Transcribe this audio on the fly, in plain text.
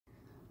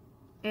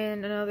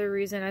And another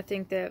reason I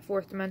think that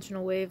fourth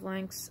dimensional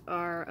wavelengths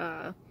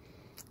are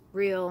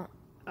real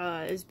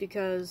is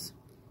because,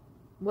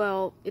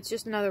 well, it's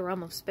just another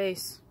realm of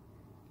space.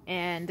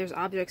 And there's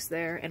objects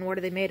there, and what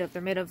are they made of?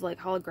 They're made of like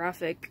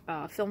holographic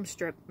film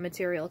strip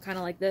material, kind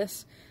of like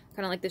this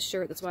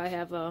shirt. That's why I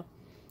have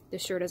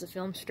this shirt as a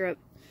film strip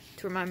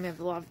to remind me of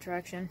the law of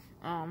attraction.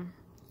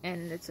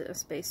 And it's a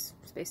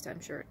space-time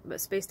shirt, but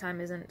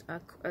space-time isn't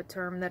a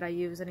term that I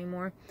use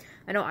anymore.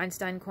 I know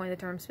Einstein coined the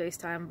term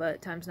space-time,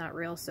 but time's not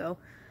real, so,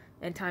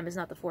 and time is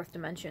not the fourth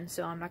dimension,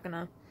 so I'm not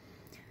gonna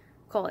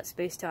call it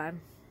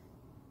space-time.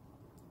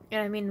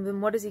 And I mean,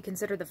 then what does he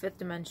consider the fifth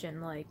dimension?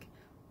 Like,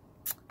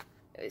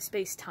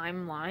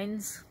 space-time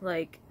lines?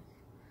 Like,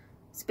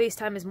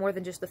 space-time is more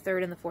than just the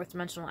third and the fourth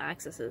dimensional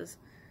axes.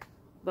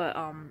 But,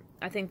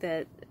 I think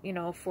that, you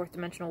know, fourth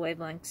dimensional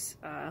wavelengths,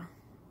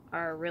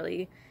 are a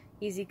really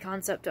easy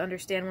concept to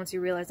understand once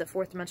you realize that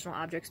fourth dimensional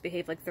objects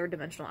behave like third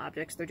dimensional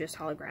objects. They're just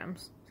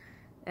holograms.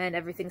 And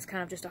everything's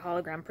kind of just a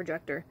hologram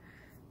projector,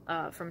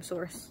 from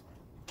source.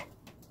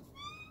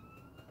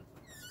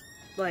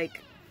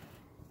 Like,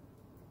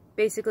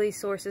 basically,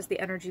 source is the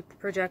energy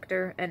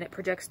projector, and it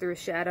projects through a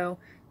shadow.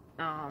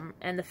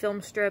 And the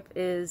film strip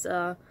is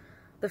the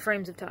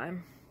frames of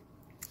time.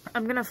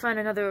 I'm gonna find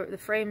the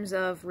frames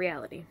of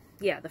reality.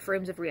 Yeah, the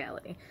frames of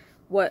reality.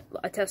 What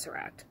a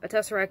tesseract. A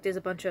tesseract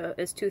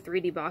is two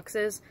 3D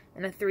boxes,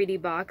 and a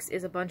 3D box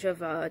is a bunch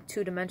of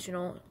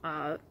two-dimensional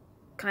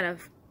kind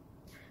of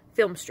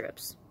film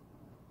strips.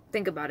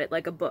 Think about it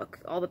like a book.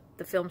 All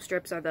the film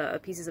strips are the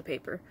pieces of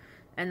paper,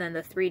 and then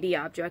the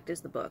 3D object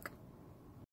is the book.